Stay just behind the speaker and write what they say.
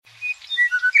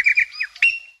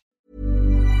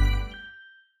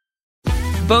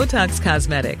Botox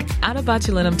Cosmetic, out of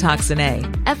botulinum toxin A,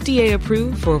 FDA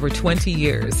approved for over 20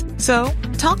 years. So,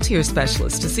 talk to your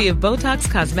specialist to see if Botox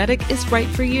Cosmetic is right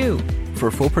for you. For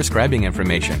full prescribing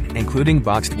information, including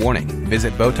boxed warning,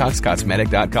 visit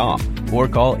BotoxCosmetic.com or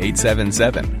call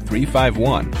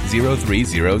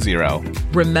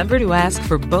 877-351-0300. Remember to ask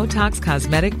for Botox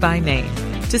Cosmetic by name.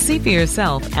 To see for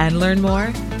yourself and learn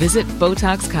more, visit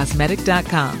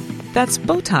BotoxCosmetic.com. That's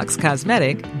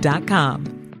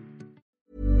BotoxCosmetic.com.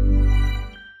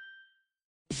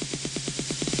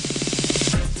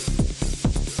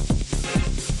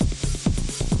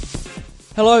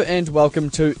 Hello and welcome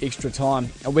to Extra Time,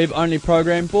 a web-only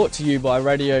program brought to you by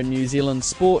Radio New Zealand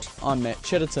Sport. I'm Matt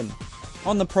Chatterton.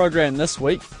 On the program this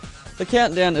week, the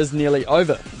countdown is nearly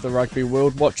over. The rugby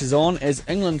world watches on as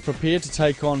England prepare to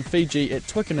take on Fiji at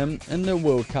Twickenham in the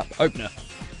World Cup opener.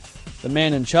 The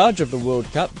man in charge of the World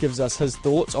Cup gives us his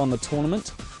thoughts on the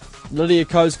tournament. Lydia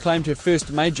Ko's claimed her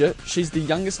first major. She's the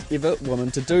youngest ever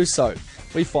woman to do so.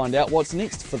 We find out what's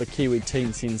next for the Kiwi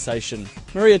teen sensation.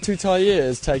 Maria Tutaia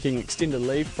is taking extended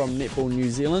leave from Netball New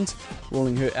Zealand,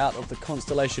 ruling her out of the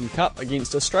Constellation Cup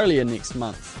against Australia next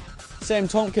month. Sam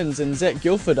Tompkins and Zach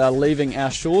Guilford are leaving our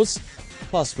shores.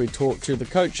 Plus, we talk to the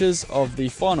coaches of the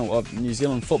final of New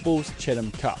Zealand football's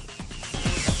Chatham Cup.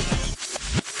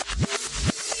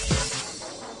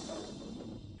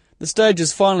 The stage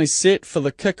is finally set for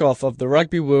the kick-off of the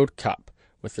Rugby World Cup,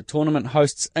 with the tournament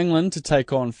hosts England to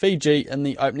take on Fiji in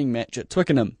the opening match at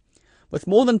Twickenham. With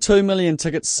more than 2 million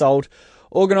tickets sold,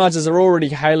 organisers are already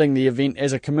hailing the event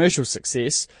as a commercial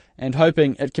success and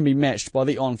hoping it can be matched by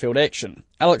the on-field action.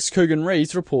 Alex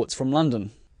Coogan-Rees reports from London.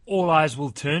 All eyes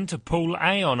will turn to Pool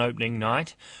A on opening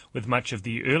night, with much of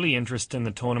the early interest in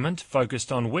the tournament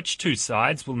focused on which two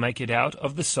sides will make it out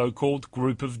of the so-called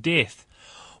Group of Death.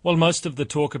 While most of the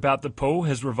talk about the pool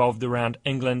has revolved around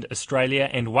England, Australia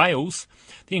and Wales,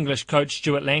 the English coach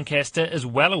Stuart Lancaster is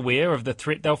well aware of the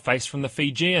threat they'll face from the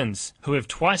Fijians, who have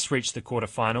twice reached the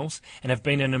quarterfinals and have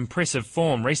been in impressive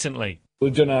form recently.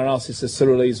 We've done our analysis as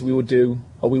thoroughly as we will do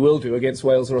against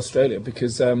Wales or Australia,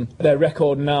 because their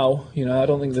record now, I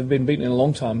don't think they've been beaten in a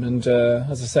long time. And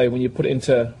as I say, when you put it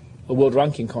into a world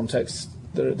ranking context,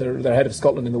 they're ahead of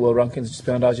Scotland in the world rankings, just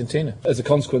behind Argentina. As a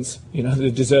consequence,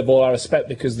 they deserve all our respect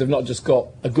because they've not just got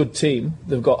a good team,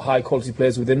 they've got high quality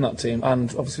players within that team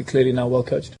and obviously clearly now well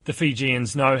coached. The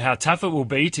Fijians know how tough it will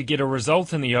be to get a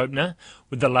result in the opener,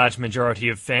 with the large majority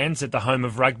of fans at the home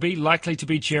of rugby likely to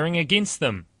be cheering against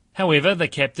them. However, the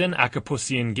captain,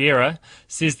 Akapusi Ngera,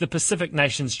 says the Pacific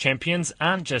Nations champions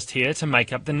aren't just here to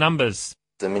make up the numbers.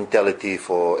 The mentality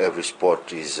for every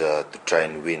sport is to try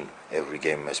and win every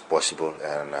game as possible,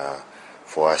 and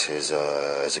for us as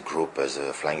a group, as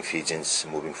Flying Fijians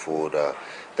moving forward,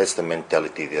 that's the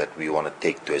mentality that we want to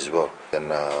take to as well, and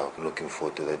looking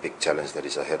forward to the big challenge that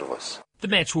is ahead of us. The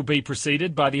match will be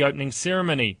preceded by the opening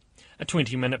ceremony, a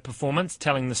 20-minute performance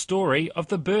telling the story of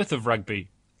the birth of rugby.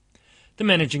 The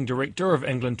managing director of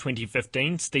England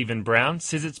 2015, Stephen Brown,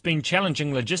 says it's been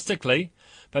challenging logistically,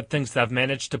 but thinks they've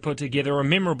managed to put together a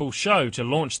memorable show to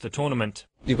launch the tournament.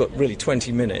 You've got really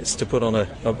 20 minutes to put on a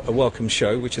welcome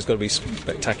show, which has got to be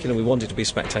spectacular. We want it to be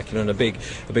spectacular and a big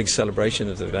celebration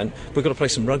of the event. We've got to play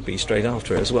some rugby straight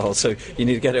after it as well. So you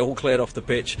need to get it all cleared off the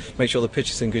pitch, make sure the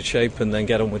pitch is in good shape, and then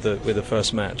get on with the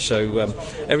first match. So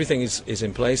everything is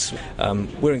in place.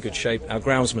 We're in good shape. Our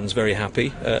groundsman's very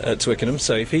happy at Twickenham.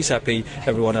 So if he's happy,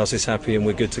 everyone else is happy, and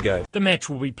we're good to go. The match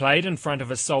will be played in front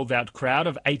of a sold-out crowd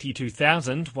of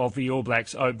 82,000, while the All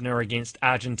Blacks opener against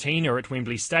Argentina at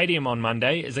Wembley Stadium on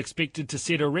Monday is expected to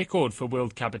set a record for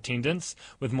World Cup attendance,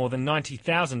 with more than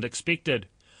 90,000 expected.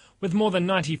 With more than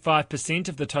 95%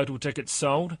 of the total tickets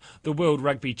sold, the World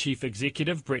Rugby Chief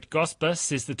Executive Brett Gosper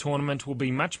says the tournament will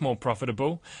be much more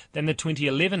profitable than the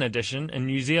 2011 edition in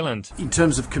New Zealand. In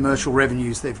terms of commercial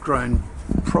revenues, they've grown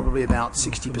probably about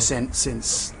 60%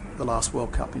 since the last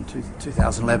World Cup in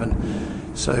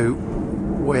 2011. So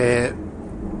we're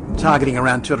targeting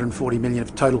around 240 million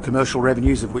of total commercial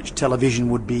revenues, of which television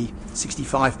would be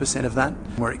 65% of that.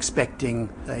 We're expecting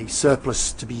a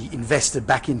surplus to be invested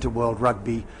back into World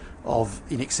Rugby of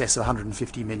in excess of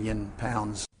 £150 million.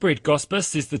 Brett Gosper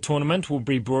says the tournament will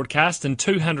be broadcast in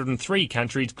 203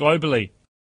 countries globally.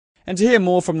 And to hear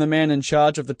more from the man in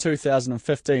charge of the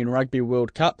 2015 Rugby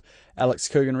World Cup, Alex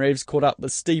Coogan-Rees caught up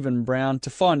with Stephen Brown to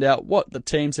find out what the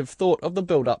teams have thought of the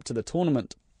build-up to the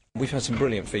tournament. We've had some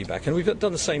brilliant feedback, and we've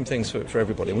done the same things for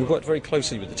everybody, and we've worked very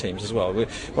closely with the teams as well. One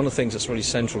of the things that's really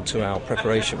central to our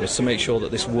preparation was to make sure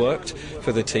that this worked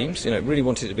for the teams. Really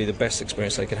wanted it to be the best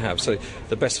experience they could have. So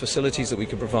the best facilities that we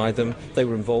could provide them, they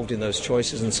were involved in those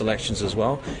choices and selections as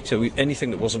well. So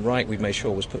anything that wasn't right, we made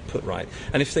sure was put right.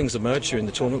 And if things emerge during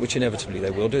the tournament, which inevitably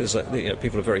they will do,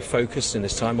 people are very focused in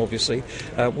this time, obviously,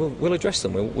 we'll address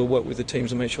them. We'll work with the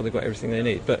teams and make sure they've got everything they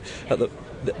need. But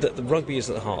the rugby is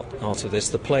at the heart of this.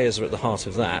 The players are at the heart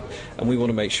of that, and we want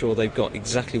to make sure they've got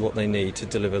exactly what they need to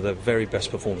deliver the very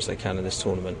best performance they can in this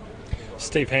tournament.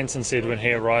 Steve Hansen said when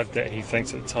he arrived that he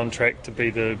thinks it's on track to be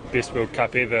the best World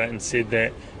Cup ever, and said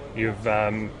that you've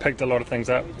picked a lot of things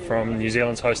up from New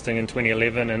Zealand's hosting in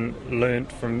 2011 and learnt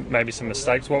from maybe some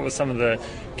mistakes. What were some of the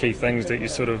key things that you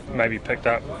sort of maybe picked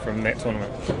up from that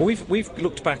tournament? Well, we've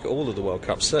looked back at all of the World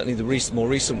Cups, certainly the more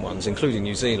recent ones, including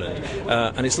New Zealand,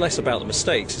 and it's less about the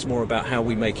mistakes, it's more about how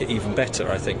we make it even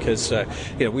better, I think, because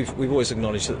we've always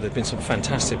acknowledged that there have been some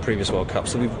fantastic previous World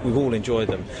Cups, and we've all enjoyed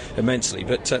them immensely,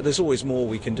 but there's always more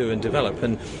we can do and develop,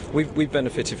 and we've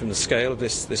benefited from the scale of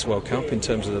this World Cup in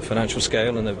terms of the financial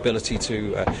scale and the ability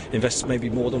to invest maybe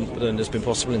more than has been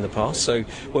possible in the past. So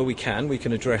where we can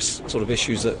address sort of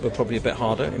issues that were probably a bit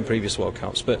harder in previous World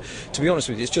Cups. But to be honest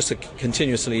with you, it's just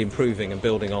continuously improving and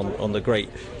building on the great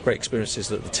experiences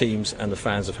that the teams and the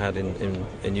fans have had in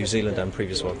New Zealand and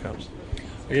previous World Cups.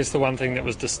 I guess the one thing that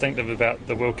was distinctive about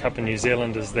the World Cup in New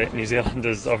Zealand is that New Zealand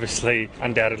is obviously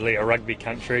undoubtedly a rugby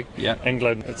country. Yeah.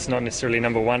 England, it's not necessarily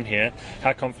number one here.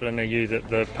 How confident are you that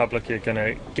the public are going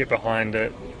to get behind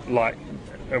it like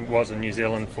it was in New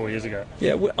Zealand 4 years ago?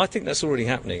 Yeah, well, I think that's already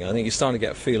happening. I think you're starting to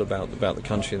get a feel about the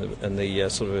country and the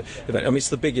sort of event. I mean, it's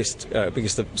the biggest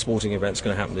sporting event that's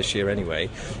going to happen this year anyway.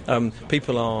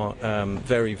 People are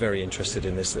very, very interested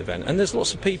in this event, and there's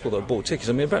lots of people that have bought tickets.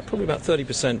 I mean, probably about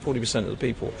 30%, 40% of the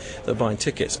people that are buying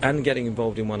tickets and getting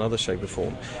involved in one other shape or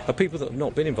form are people that have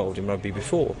not been involved in rugby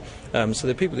before. So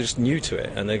they're people that are just new to it,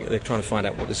 and they're trying to find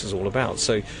out what this is all about.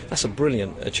 So that's a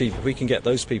brilliant achievement. If we can get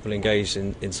those people engaged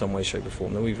in some way, shape or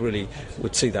form, then we really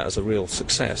would see that as a real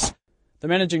success. The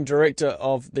Managing Director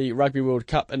of the Rugby World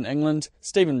Cup in England,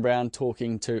 Stephen Brown,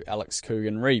 talking to Alex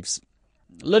Coogan-Reeves.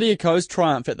 Lydia Ko's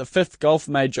triumph at the 5th golf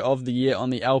major of the year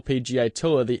on the LPGA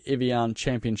Tour, the Evian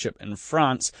Championship in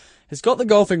France, has got the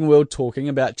golfing world talking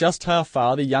about just how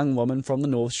far the young woman from the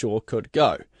North Shore could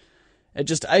go. At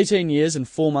just 18 years and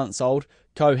 4 months old,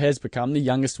 Ko has become the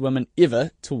youngest woman ever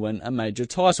to win a major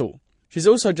title. She's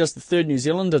also just the third New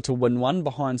Zealander to win one,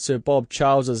 behind Sir Bob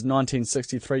Charles's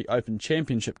 1963 Open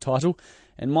Championship title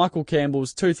and Michael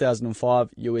Campbell's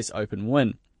 2005 US Open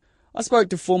win. I spoke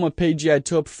to former PGA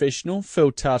Tour professional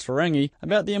Phil Tartarangi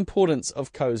about the importance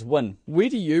of Ko's win. Where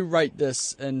do you rate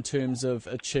this in terms of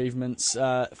achievements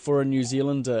for a New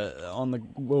Zealander on the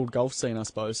world golf scene, I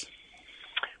suppose?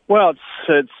 Well,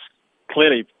 it's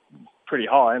clearly pretty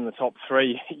high in the top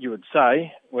three, you would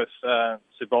say, with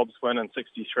Sir Bob's win in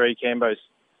 63, Cambo's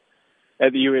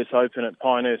at the US Open at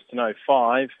Pinehurst in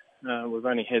 05. We've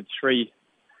only had 3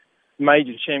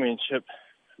 major championship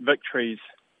victories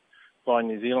by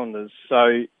New Zealanders,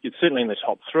 so it's certainly in the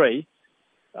top 3.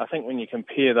 I think when you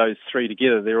compare those 3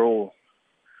 together, they're all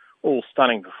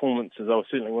stunning performances. I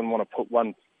certainly wouldn't want to put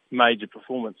one major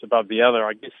performance above the other.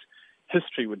 I guess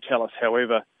history would tell us,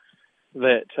 however,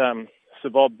 that Sir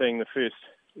Bob being the first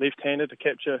left-hander to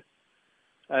capture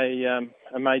a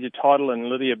major title, and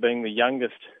Lydia being the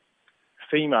youngest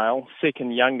female,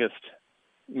 second youngest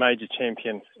major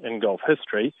champion in golf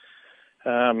history,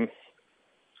 they're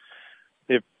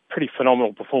pretty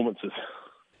phenomenal performances.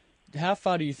 How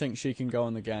far do you think she can go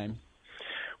in the game?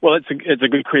 Well, it's a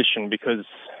good question, because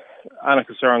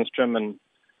Annika Sorenstam and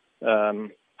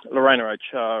Lorena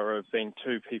Ochoa have been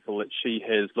 2 people that she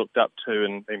has looked up to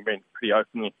and been pretty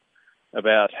open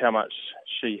about how much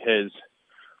she has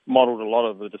modelled a lot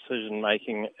of the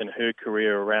decision-making in her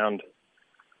career around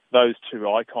those 2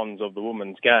 icons of the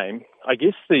women's game. I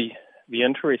guess the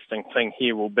interesting thing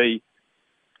here will be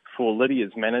for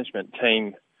Lydia's management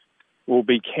team will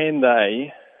be, can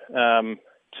they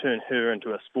turn her into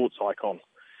a sports icon?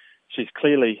 She's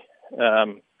clearly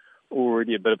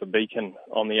already a bit of a beacon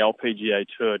on the LPGA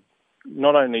Tour,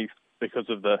 not only because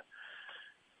of the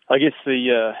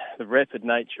rapid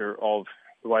nature of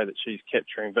the way that she's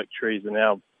capturing victories and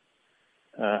now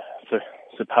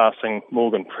surpassing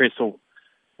Morgan Pressel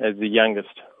as the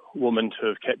youngest woman to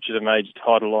have captured a major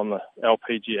title on the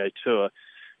LPGA Tour,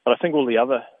 but I think all the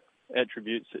other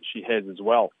attributes that she has as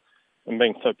well, and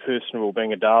being so personable,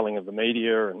 being a darling of the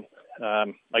media, and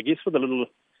I guess with a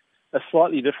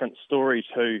slightly different story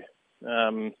to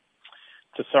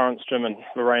Sorenstam and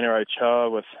Lorena Ochoa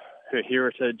with her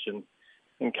heritage and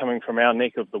and coming from our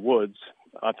neck of the woods,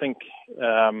 I think,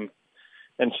 and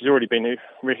she's already been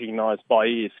recognised by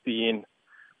ESPN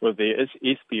with their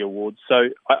ESPY Awards. So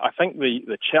I think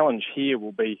the challenge here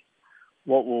will be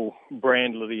what will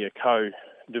brand Lydia Ko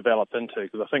develop into,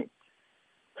 because I think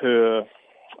her,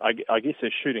 I guess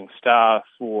her shooting star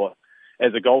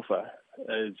as a golfer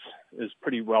is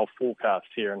pretty well forecast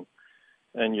here,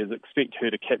 and you'd expect her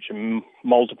to capture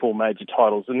multiple major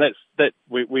titles, and I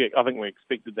think we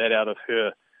expected that out of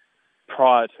her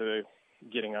prior to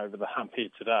getting over the hump here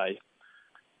today.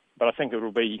 But I think it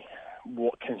will be,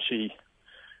 what can she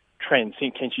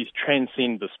transcend? Can she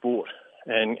transcend the sport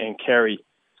and carry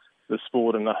the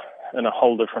sport in a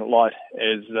whole different light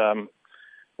as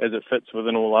it fits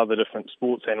within all other different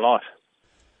sports and life?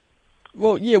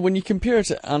 Well, yeah, when you compare it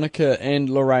to Annika and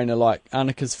Lorena, like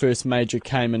Annika's first major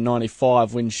came in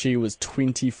 95 when she was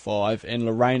 25, and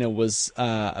Lorena was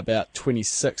about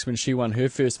 26 when she won her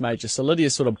first major. So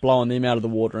Lydia's sort of blowing them out of the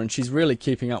water, and she's really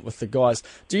keeping up with the guys.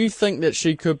 Do you think that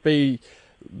she could be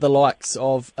the likes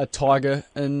of a Tiger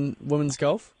in women's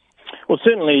golf? Well,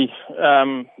 certainly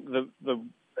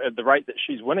at the rate that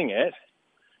she's winning at,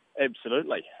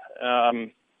 absolutely.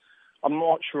 I'm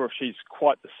not sure if she's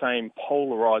quite the same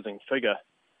polarising figure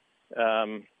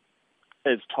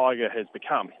as Tiger has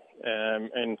become.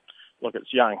 And look,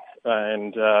 it's young,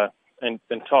 and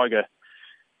Tiger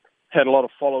had a lot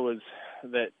of followers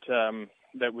that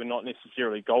were not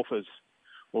necessarily golfers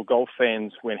or golf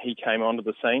fans when he came onto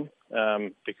the scene,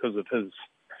 because of his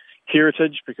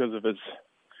heritage, because of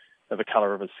the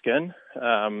colour of his skin,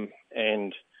 and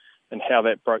how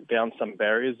that broke down some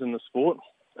barriers in the sport.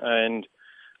 And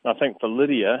I think for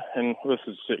Lydia, and this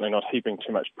is certainly not heaping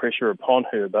too much pressure upon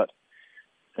her, but,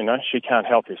 she can't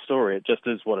help her story. It just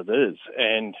is what it is.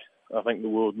 And I think the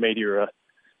world media are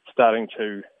starting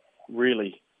to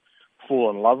really fall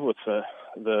in love with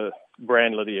the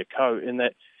brand Lydia Ko, in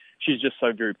that she's just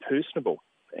so very personable.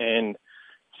 And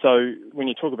so when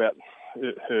you talk about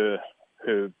her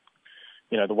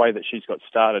the way that she's got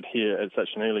started here at such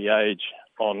an early age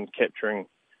on capturing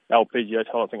LPGA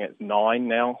title, I think it's 9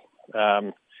 now,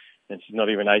 and she's not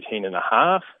even 18 and a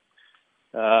half.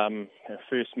 Her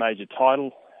first major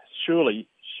title. Surely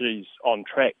she's on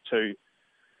track to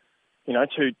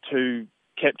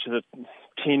capture the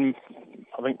 10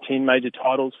 major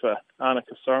titles for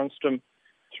Annika Sorenstam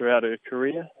throughout her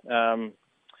career. The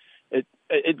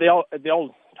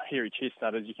old hairy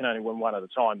chestnut is you can only win one at a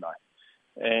time, though.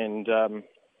 And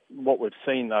what we've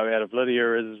seen, though, out of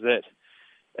Lydia is that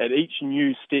at each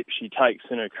new step she takes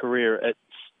in her career, it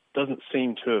doesn't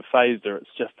seem to have phased her.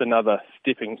 It's just another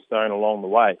stepping stone along the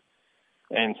way.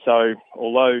 And so,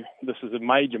 although this is a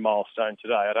major milestone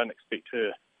today, I don't expect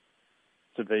her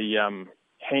to be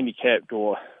handicapped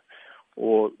or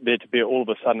there to be all of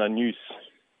a sudden a new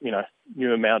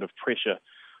amount of pressure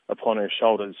upon her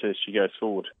shoulders as she goes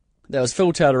forward. That was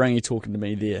Phil Taudarangi talking to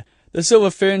me there. The Silver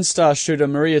Fern star shooter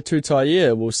Maria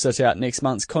Tutaia will sit out next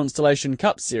month's Constellation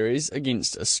Cup series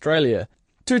against Australia.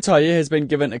 Tutaia has been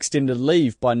given extended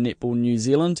leave by Netball New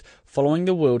Zealand following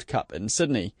the World Cup in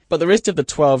Sydney, but the rest of the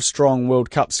 12-strong World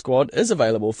Cup squad is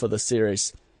available for the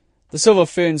series. The Silver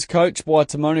Ferns coach,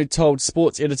 Waitamonu, told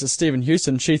sports editor Stephen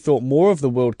Houston she thought more of the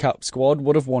World Cup squad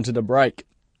would have wanted a break.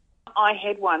 I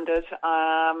had wondered.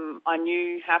 I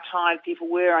knew how tired people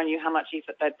were. I knew how much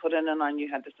effort they'd put in, and I knew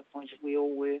how disappointed we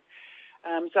all were.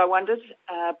 So I wondered.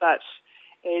 But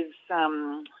as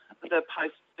the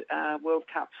post-World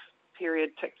Cup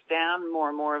period ticks down, more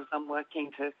and more of them were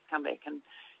keen to come back and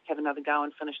have another go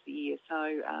and finish the year. So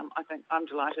I think I'm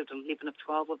delighted 11 of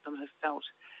 12 of them have felt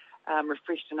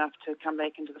refreshed enough to come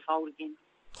back into the fold again.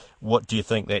 What do you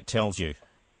think that tells you?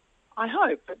 I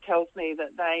hope it tells me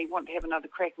that they want to have another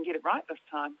crack and get it right this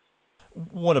time.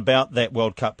 What about that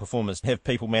World Cup performance? Have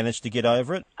people managed to get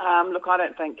over it? Look, I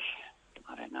don't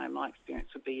know, my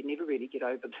experience would be you never really get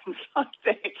over things like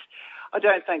that. I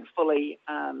don't think fully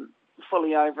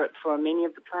over it for many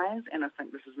of the players, and I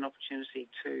think this is an opportunity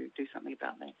to do something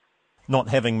about that. Not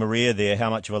having Maria there, how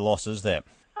much of a loss is that?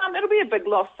 It'll be a big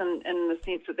loss in the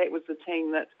sense that was the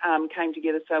team that came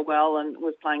together so well and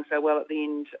was playing so well at the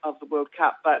end of the World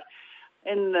Cup. But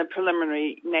in the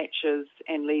preliminary matches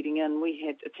and leading in, we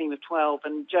had a team of 12,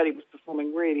 and Jodie was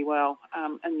performing really well.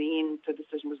 In the end, the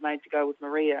decision was made to go with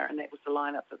Maria, and that was the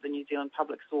lineup that the New Zealand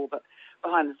public saw. But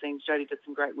behind the scenes, Jodie did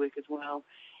some great work as well.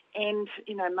 And,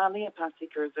 Malia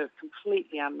Paseka is a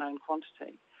completely unknown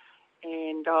quantity.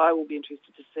 And I will be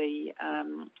interested to see,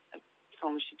 as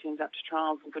long as she turns up to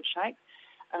trials in good shape,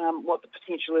 what the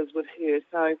potential is with her.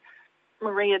 So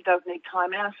Maria does need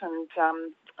time out, and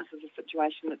this is a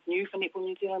situation that's new for Netball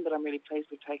New Zealand, but I'm really pleased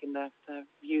we've taken the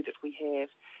view that we have.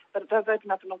 But it does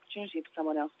open up an opportunity for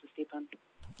someone else to step in.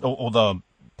 Although a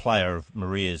player of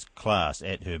Maria's class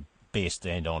at her best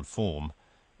and on form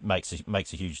makes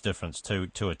a huge difference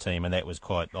to a team, and that was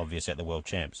quite obvious at the World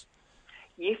Champs.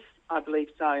 Yes, I believe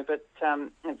so, but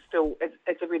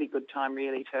it's a really good time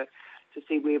really to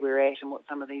see where we're at and what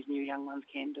some of these new young ones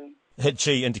can do. Had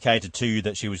she indicated to you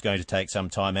that she was going to take some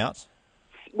time out?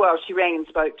 Well, she rang and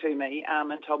spoke to me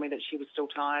and told me that she was still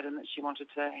tired and that she wanted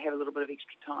to have a little bit of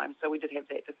extra time. So we did have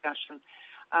that discussion.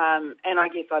 And I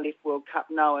guess I left World Cup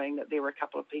knowing that there were a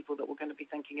couple of people that were going to be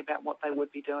thinking about what they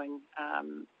would be doing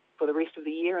for the rest of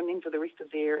the year and then for the rest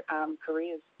of their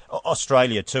careers.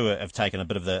 Australia too have taken a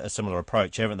bit of a similar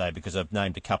approach, haven't they? Because they've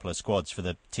named a couple of squads for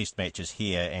the test matches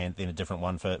here and then a different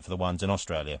one for the ones in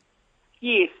Australia.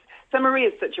 Yes. So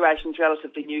Maria's situation is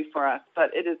relatively new for us, but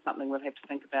it is something we'll have to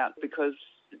think about because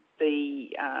the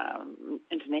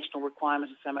international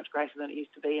requirement is so much greater than it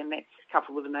used to be, and that's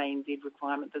coupled with an ANZ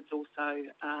requirement that's also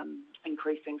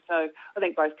increasing. So I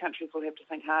think both countries will have to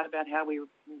think hard about how we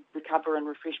recover and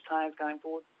refresh players going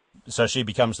forward. So she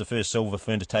becomes the first Silver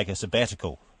Fern to take a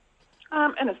sabbatical?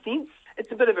 In a sense.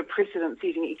 It's a bit of a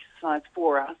precedent-setting exercise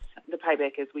for us. The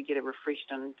payback is we get a refreshed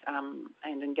and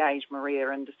engaged Maria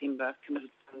in December, committed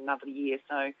for another year.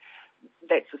 So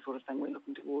that's the sort of thing we're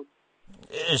looking towards.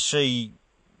 Is she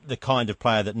the kind of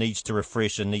player that needs to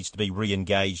refresh and needs to be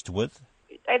re-engaged with?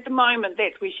 At the moment,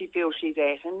 that's where she feels she's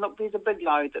at. And look, there's a big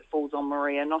load that falls on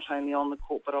Maria, not only on the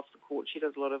court but off the court. She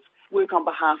does a lot of work on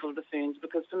behalf of the Ferns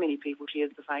because for many people she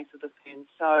is the face of the Ferns.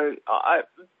 So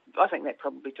I think that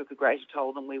probably took a greater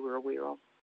toll than we were aware of.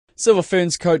 Silver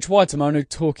Ferns coach Waitemonu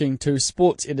talking to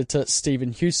sports editor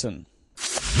Stephen Hewson.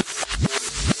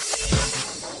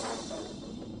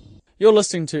 You're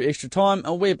listening to Extra Time,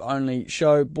 a web-only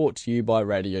show brought to you by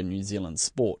Radio New Zealand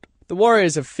Sport. The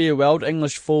Warriors have farewelled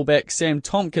English fullback Sam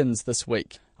Tomkins this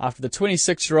week, after the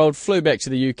 26-year-old flew back to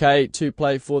the UK to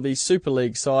play for the Super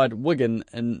League side Wigan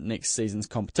in next season's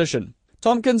competition.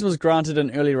 Tomkins was granted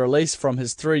an early release from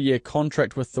his 3-year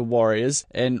contract with the Warriors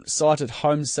and cited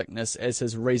homesickness as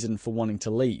his reason for wanting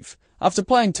to leave. After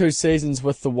playing 2 seasons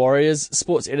with the Warriors,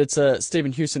 sports editor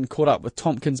Stephen Hewson caught up with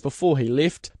Tomkins before he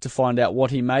left to find out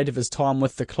what he made of his time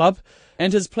with the club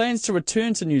and his plans to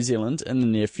return to New Zealand in the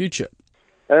near future.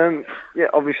 Yeah,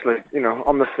 obviously,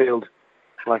 on the field,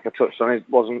 like I touched on, it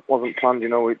wasn't planned.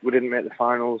 We didn't make the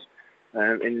finals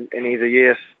in either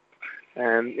year.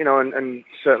 And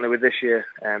certainly with this year,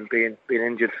 being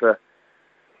injured for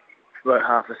about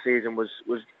half the season was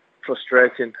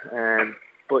frustrating.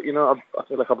 But I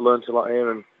feel like I've learned a lot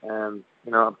here, and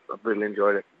I've really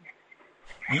enjoyed it.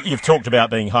 You've talked about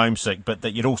being homesick, but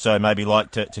that you'd also maybe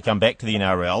like to come back to the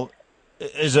NRL.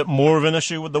 Is it more of an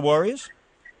issue with the Warriors?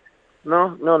 No,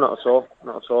 not at all.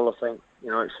 Not at all. I think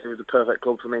it was the perfect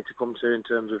club for me to come to in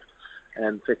terms of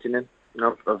fitting in.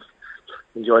 I've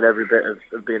enjoyed every bit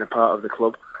of being a part of the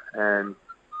club, and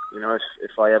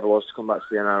if I ever was to come back to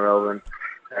the NRL,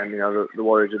 then the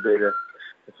Warriors would be the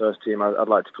first team I'd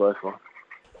like to play for.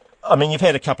 I mean, you've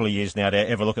had a couple of years now to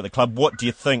have a look at the club. What do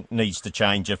you think needs to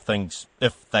change if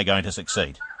they're going to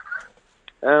succeed?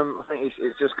 I think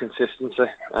it's just consistency.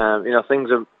 Things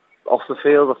are off the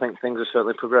field. I think things are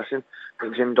certainly progressing. I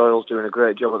think Jim Doyle's doing a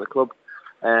great job at the club,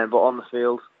 but on the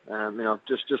field,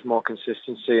 just more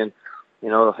consistency. And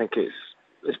I think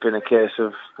it's been a case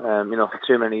of for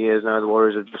too many years now the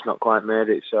Warriors have just not quite made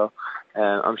it. So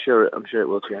I'm sure it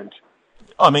will change.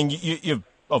 I mean, you've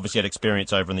obviously had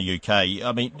experience over in the UK.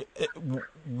 I mean,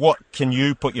 what can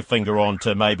you put your finger on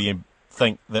to maybe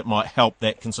think that might help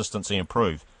that consistency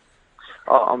improve?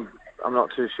 I'm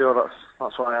not too sure.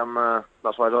 That's why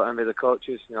that's why I don't envy the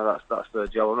coaches. That's their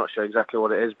job. I'm not sure exactly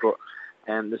what it is, but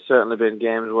there's certainly been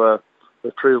games where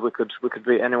we proved we could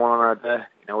beat anyone on our day.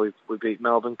 We beat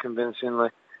Melbourne convincingly.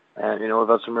 We've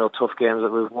had some real tough games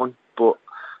that we've won, but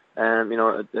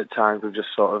at times we've just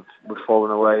we've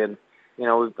fallen away. And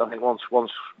I think once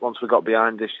we got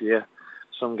behind this year,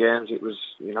 some games it was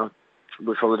we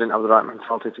probably didn't have the right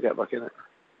mentality to get back in it.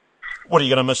 What are you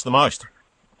going to miss the most?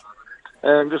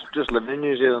 Just living in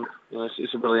New Zealand.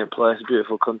 It's a brilliant place, a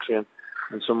beautiful country,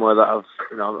 and somewhere that I've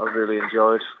really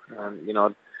enjoyed.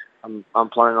 I'm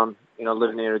planning on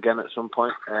living here again at some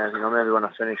point, and maybe when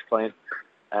I finish playing.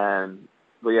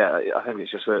 But yeah, I think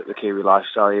it's just the Kiwi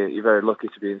lifestyle. You're very lucky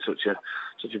to be in such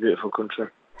a beautiful country.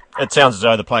 It sounds as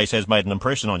though the place has made an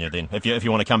impression on you. Then, if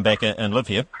you want to come back and live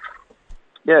here.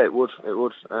 Yeah, it would.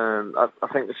 I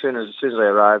think as soon as I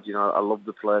arrived, I loved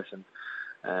the place, and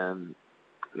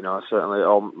certainly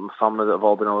all my family that have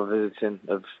all been over visiting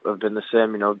have been the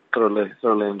same.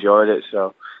 Thoroughly enjoyed it.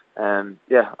 So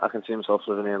I can see myself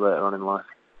living here later on in life.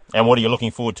 And what are you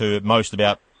looking forward to most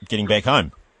about getting back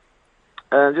home?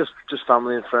 Just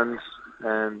family and friends.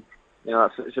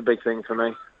 It's a big thing for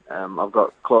me. I've got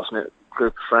a close-knit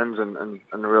group of friends and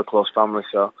a real close family,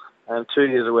 so 2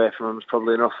 years away from them is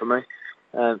probably enough for me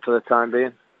for the time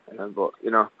being. But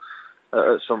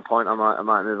at some point I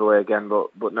might move away again,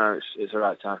 but now it's the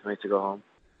right time for me to go home.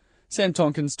 Sam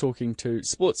Tonkins talking to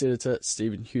sports editor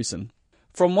Stephen Hewson.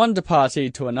 From one departee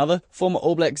to another, former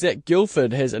All Black Zach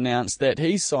Gilford has announced that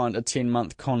he's signed a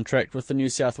 10-month contract with the New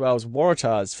South Wales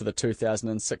Waratahs for the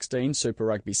 2016 Super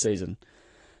Rugby season.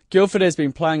 Gilford has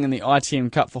been playing in the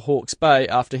ITM Cup for Hawke's Bay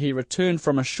after he returned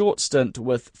from a short stint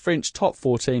with French top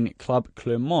 14 club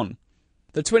Clermont.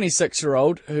 The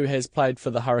 26-year-old, who has played for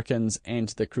the Hurricanes and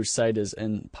the Crusaders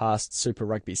in past Super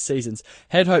Rugby seasons,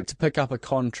 had hoped to pick up a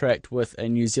contract with a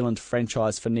New Zealand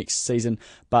franchise for next season,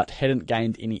 but hadn't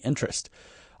gained any interest.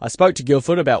 I spoke to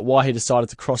Gilford about why he decided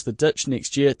to cross the ditch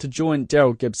next year to join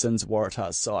Daryl Gibson's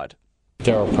Waratahs side.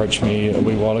 Daryl approached me a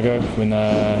wee while ago when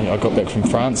I got back from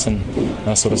France, and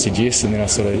I sort of said yes, and then I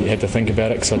sort of had to think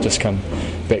about it because I'd just come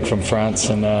back from France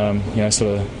and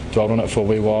sort of dwelled on it for a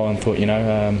wee while and thought,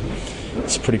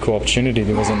 it's a pretty cool opportunity.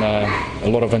 There wasn't a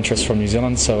lot of interest from New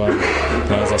Zealand, so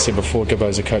as I said before,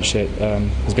 Gibbo's a coach that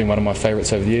has been one of my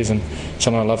favourites over the years and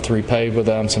someone I love to repay with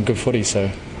some good footy. So.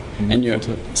 And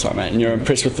you're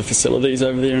impressed with the facilities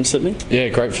over there in Sydney? Yeah,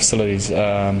 great facilities.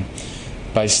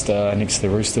 Based next to the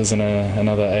Roosters and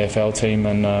another AFL team,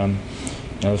 and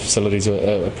the facilities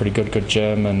are a pretty good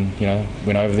gym, and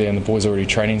went over there and the boys are already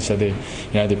training, so their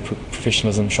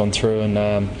professionalism shone through,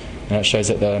 and it shows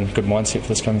that they're in a good mindset for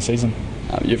this coming season.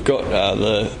 You've got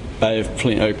the Bay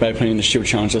playing the Shield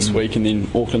Challenge this week, and then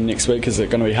Auckland next week. Is it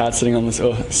going to be hard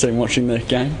sitting watching the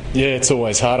game? Yeah, it's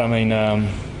always hard. I mean,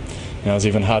 it was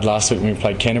even hard last week when we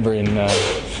played Canterbury, and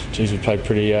we played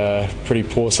pretty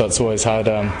poor, so it's always hard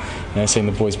seeing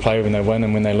the boys play when they win,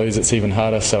 and when they lose it's even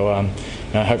harder. So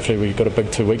hopefully we've got a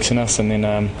big 2 weeks in us, and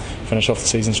then finish off the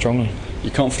season strongly.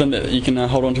 You're confident that you can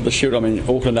hold on to the Shield? I mean,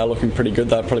 Auckland are looking pretty good.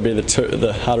 They'll probably be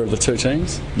the harder of the two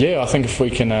teams. Yeah, I think if we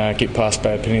can get past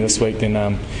Bay of Plenty this week, then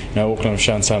Auckland have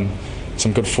shown some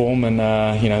good form, and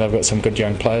they've got some good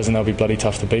young players, and they'll be bloody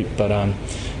tough to beat. But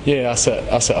us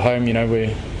at home,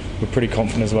 we're pretty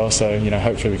confident as well, so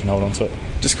hopefully we can hold on to it.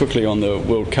 Just quickly on the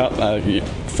World Cup,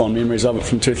 fond memories of it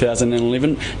from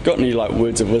 2011. Got any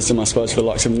words of wisdom, I suppose, for the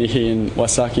likes of Nehi and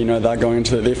Waisaki? They're going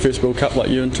into their first World Cup like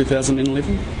you in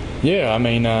 2011. Yeah, I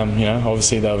mean,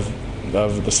 obviously the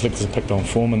selectors have picked on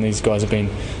form, and these guys have been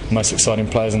the most exciting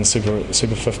players in the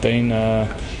Super 15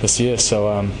 this year.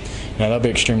 So they'll be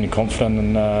extremely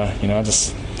confident, and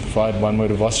just if I had one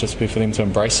word of advice, just be for them to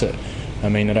embrace it. I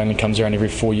mean, it only comes around every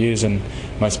 4 years, and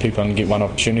most people only get one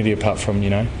opportunity apart from,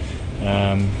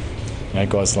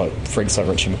 guys like freaks like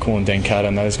Richie McCaw and Dan Carter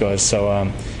and those guys.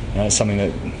 So it's something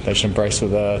that they should embrace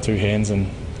with 2 hands and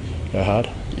go hard.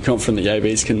 You're confident that the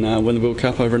ABs can win the World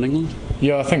Cup over in England?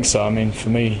 Yeah, I think so. I mean, for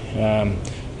me,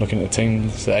 looking at the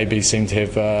teams, the ABs seem to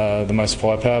have the most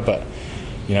firepower, but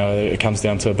it comes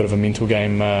down to a bit of a mental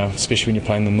game, especially when you're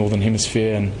playing the Northern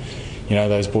Hemisphere, and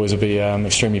those boys will be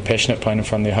extremely passionate playing in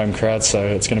front of their home crowd, so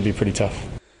it's going to be pretty tough.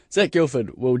 Zach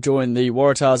Gilford will join the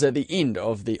Waratahs at the end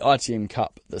of the ITM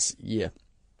Cup this year.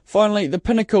 Finally, the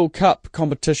Pinnacle Cup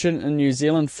competition in New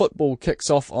Zealand football kicks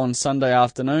off on Sunday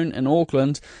afternoon in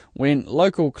Auckland when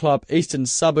local club Eastern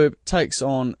Suburb takes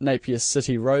on Napier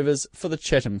City Rovers for the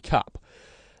Chatham Cup.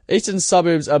 Eastern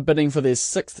Suburbs are bidding for their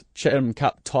 6th Chatham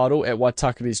Cup title at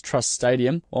Waitakere Trust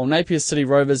Stadium, while Napier City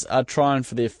Rovers are trying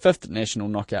for their 5th national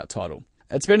knockout title.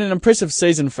 It's been an impressive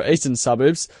season for Eastern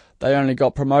Suburbs. They only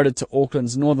got promoted to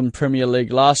Auckland's Northern Premier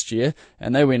League last year,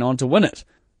 and they went on to win it.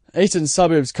 Eastern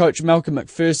Suburbs coach Malcolm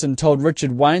McPherson told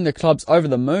Richard Wayne the club's over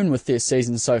the moon with their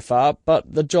season so far,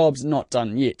 but the job's not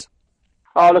done yet.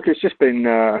 Oh, look, it's just been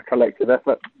a collective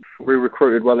effort. We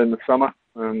recruited well in the summer,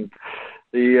 and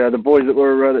the boys that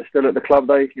were that's still at the club,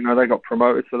 they got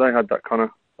promoted, so they had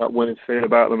that winning feel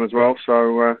about them as well.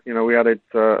 So we added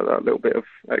that little bit of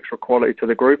extra quality to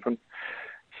the group, and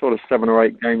sort of 7 or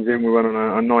 8 games in, we went on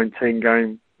a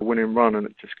 19-game winning run, and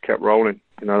it just kept rolling.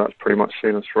 That's pretty much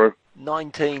seen us through.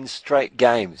 19 straight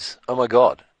games. Oh my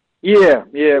God. Yeah,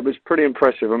 it was pretty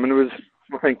impressive. I mean,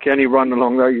 I think any run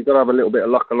along there, you've got to have a little bit of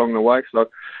luck along the way. So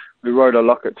we rode our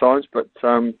luck at times, but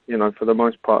for the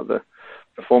most part, the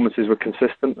performances were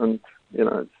consistent, and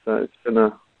it's been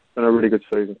a really good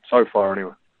season so far,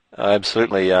 anyway.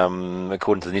 Absolutely.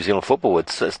 According to the New Zealand Football,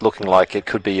 it's looking like it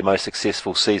could be your most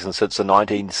successful season since the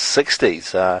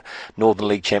 1960s. Northern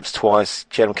League champs twice,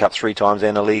 Chatham Cup 3 times,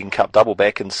 and a League and Cup double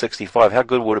back in '65. How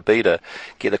good would it be to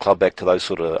get the club back to those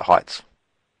sort of heights?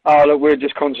 Oh, look, we're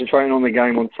just concentrating on the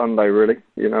game on Sunday, really.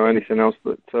 Anything else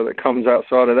that comes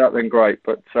outside of that, then great.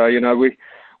 But,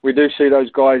 we do see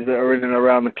those guys that are in and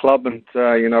around the club and,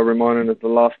 reminding us the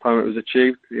last time it was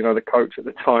achieved. The coach at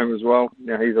the time as well.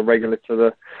 He's a regular to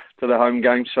the home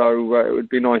game, so it would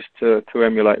be nice to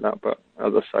emulate that. But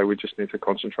as I say, we just need to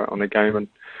concentrate on the game and,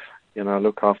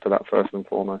 look after that first and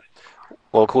foremost.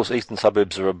 Well, of course, Eastern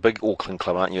Suburbs are a big Auckland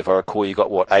club, aren't you? If I recall, you've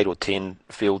got, 8 or 10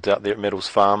 fields out there at Meadows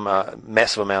Farm,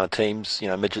 massive amount of teams,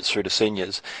 midgets through to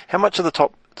seniors. How much of the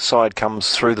top side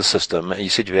comes through the system? You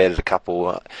said you've added a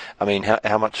couple.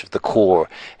 How much of the core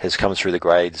has come through the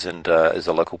grades and is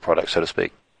a local product, so to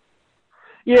speak?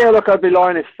 Yeah, look, I'd be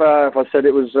lying if I said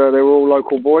it was they were all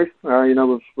local boys.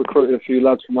 We've recruited a few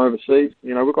lads from overseas.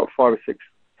 We've got 5 or 6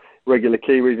 regular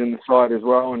Kiwis in the side as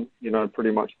well, and pretty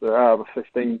much out of a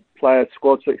 15-player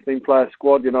squad, 16-player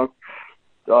squad,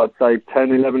 I'd say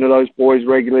 10, 11 of those boys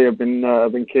regularly have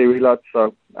been Kiwi lads.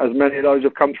 So as many of those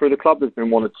have come through the club, there's been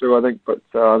 1 or 2, I think. But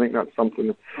I think that's something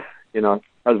that,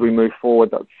 as we move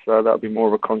forward, that'll be more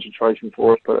of a concentration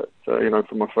for us. But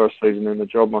for my first season in the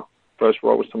job, my first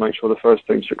role was to make sure the first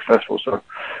team's successful. So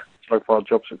far,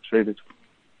 job succeeded.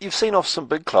 You've seen off some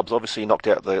big clubs. Obviously, you knocked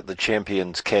out the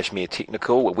champions Cashmere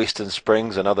Technical, Western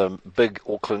Springs, another big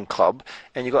Auckland club,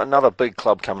 and you've got another big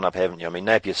club coming up, haven't you?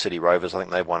 Napier City Rovers, I think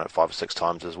they've won it 5 or 6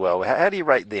 times as well. How do you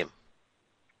rate them?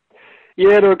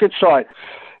 Yeah, they're a good side.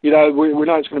 We know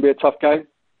it's going to be a tough game.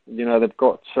 They've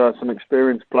got some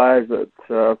experienced players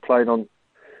that played on,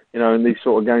 in these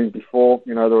sort of games before.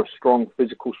 They're a strong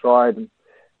physical side, and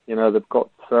they've got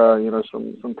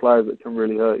some players that can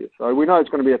really hurt you. So we know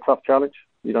it's going to be a tough challenge.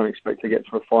 You don't expect to get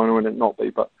to a final and it not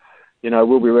be, but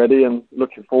we'll be ready and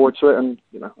looking forward to it. And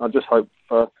I just hope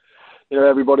for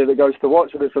everybody that goes to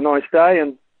watch that it's a nice day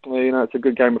and it's a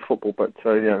good game of football. But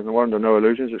no wonder, no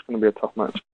illusions. It's going to be a tough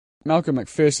match. Malcolm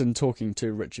McPherson talking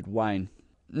to Richard Wayne.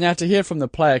 Now to hear from the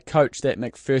player coach that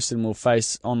McPherson will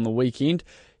face on the weekend,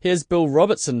 here's Bill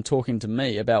Robertson talking to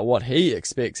me about what he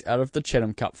expects out of the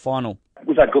Chatham Cup final.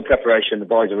 We've had good preparation. The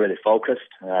boys are really focused.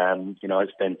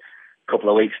 It's been a couple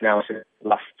of weeks now since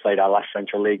we played our last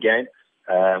Central League game,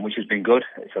 which has been good.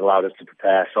 It's allowed us to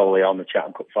prepare solely on the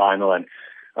Chatham Cup final, and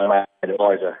the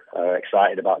boys are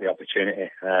excited about the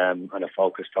opportunity and are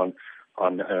focused on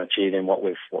achieving what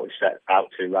we've set out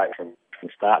to right from the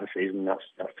start of the season. That's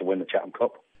to win the Chatham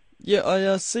Cup. Yeah,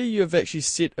 I see you've actually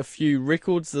set a few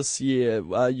records this year.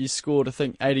 You scored, I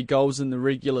think, 80 goals in the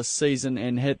regular season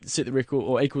and had set the record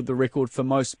or equalled the record for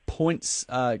most points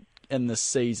in this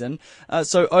season.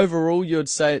 So overall, you would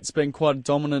say it's been quite a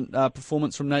dominant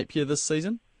performance from Napier this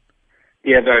season?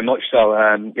 Yeah, very much so.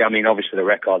 Obviously the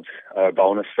records are a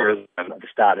bonus for us. At the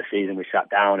start of the season, we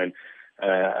sat down and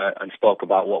spoke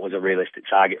about what was a realistic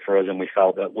target for us, and we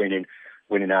felt that winning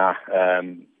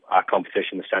our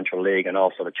competition, the Central League, and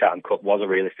also the Chatham Cup was a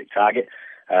realistic target.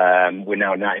 We're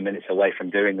now 90 minutes away from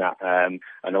doing that,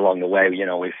 and along the way,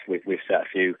 we've set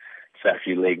a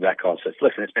few league records. So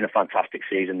it's been a fantastic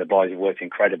season. The boys have worked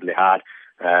incredibly hard.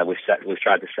 We've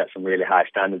tried to set some really high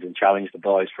standards and challenge the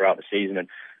boys throughout the season, and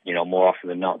more often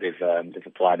than not, they've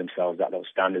applied themselves at those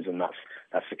standards, and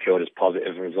that's secured us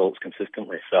positive results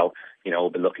consistently. So we'll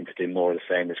be looking to do more of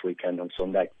the same this weekend on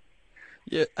Sunday.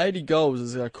 Yeah, 80 goals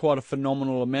is quite a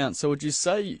phenomenal amount. So would you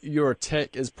say your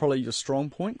attack is probably your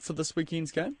strong point for this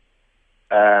weekend's game?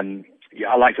 Yeah,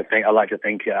 I like to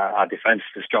think our defence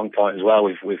is a strong point as well.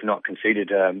 We've not conceded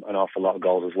an awful lot of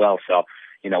goals as well. So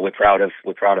we're proud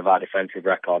of our defensive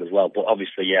record as well. But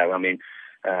obviously,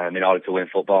 in order to win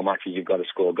football matches, you've got to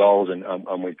score goals,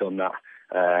 and we've done that.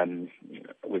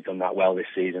 We've done that well this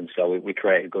season, so we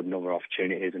create a good number of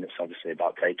opportunities, and it's obviously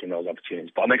about taking those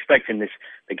opportunities. But I'm expecting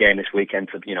the game this weekend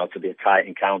to be a tight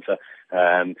encounter.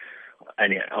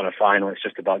 And on a final, it's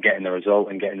just about getting the result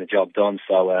and getting the job done.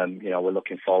 So we're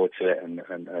looking forward to it, and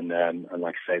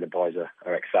like I say, the boys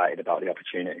are excited about the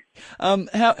opportunity.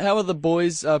 How are the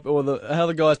boys how are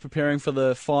the guys preparing for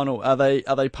the final? Are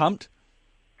they pumped?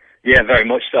 Yeah, very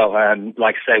much so.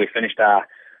 Like I say, we finished our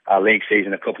league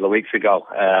season a couple of weeks ago.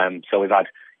 So we've had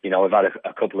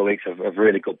a couple of weeks of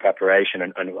really good preparation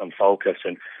and focus,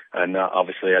 and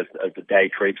obviously as the day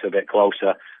creeps a bit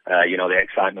closer, the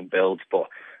excitement builds. But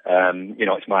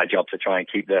it's my job to try and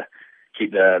keep the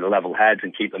level heads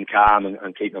and keep them calm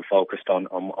and keep them focused on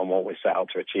what we set out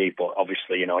to achieve. But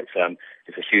obviously,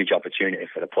 it's a huge opportunity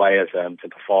for the players to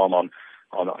perform on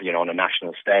a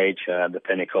national stage, the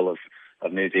pinnacle of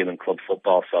New Zealand club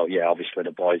football. So yeah, obviously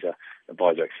the boys are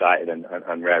excited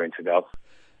and raring to go.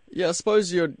 Yeah, I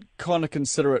suppose you'd kind of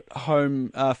consider it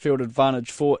home field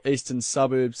advantage for Eastern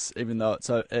Suburbs, even though it's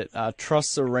at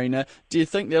Truss Arena. Do you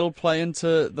think that'll play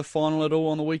into the final at all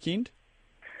on the weekend?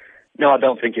 No, I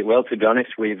don't think it will, to be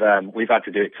honest. We've had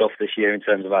to do it tough this year in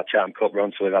terms of our Chatham Cup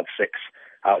run, so we've had 6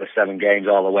 out of 7 games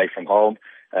all away from home,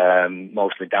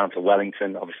 mostly down to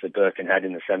Wellington, obviously Birkenhead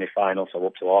in the semi-final, so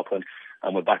up to Auckland,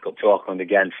 and we're back up to Auckland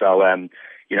again. So,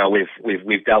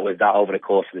 we've dealt with that over the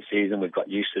course of the season. We've got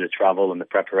used to the travel and the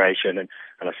preparation, and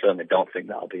I certainly don't think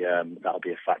that'll be a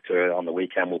factor on the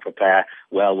weekend. We'll prepare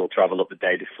well. We'll travel up the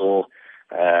day before,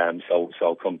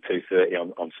 so come 2:30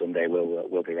 on Sunday,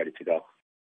 we'll be ready to go.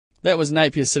 That was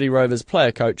Napier City Rovers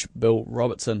player coach Bill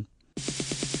Robertson.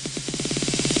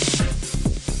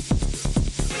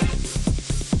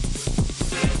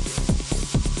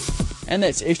 And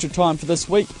that's extra time for this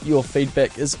week. Your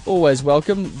feedback is always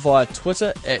welcome via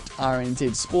Twitter at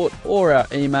RNZ Sport or our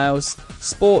emails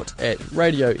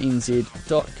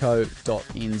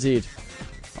sport@radionz.co.nz.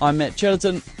 I'm Matt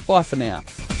Chatterton. Bye for now.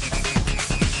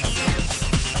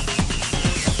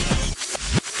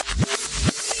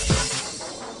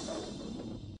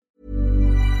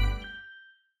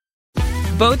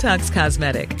 Botox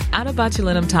Cosmetic, out of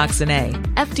botulinum toxin A,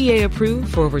 FDA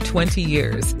approved for over 20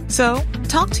 years. So,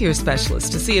 talk to your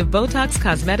specialist to see if Botox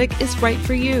Cosmetic is right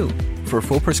for you. For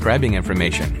full prescribing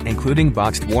information, including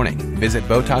boxed warning, visit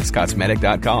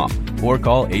BotoxCosmetic.com or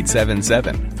call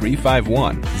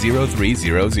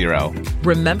 877-351-0300.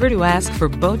 Remember to ask for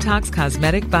Botox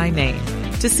Cosmetic by name.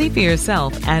 To see for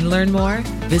yourself and learn more,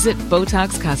 visit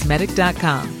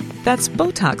BotoxCosmetic.com. That's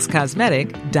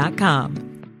BotoxCosmetic.com.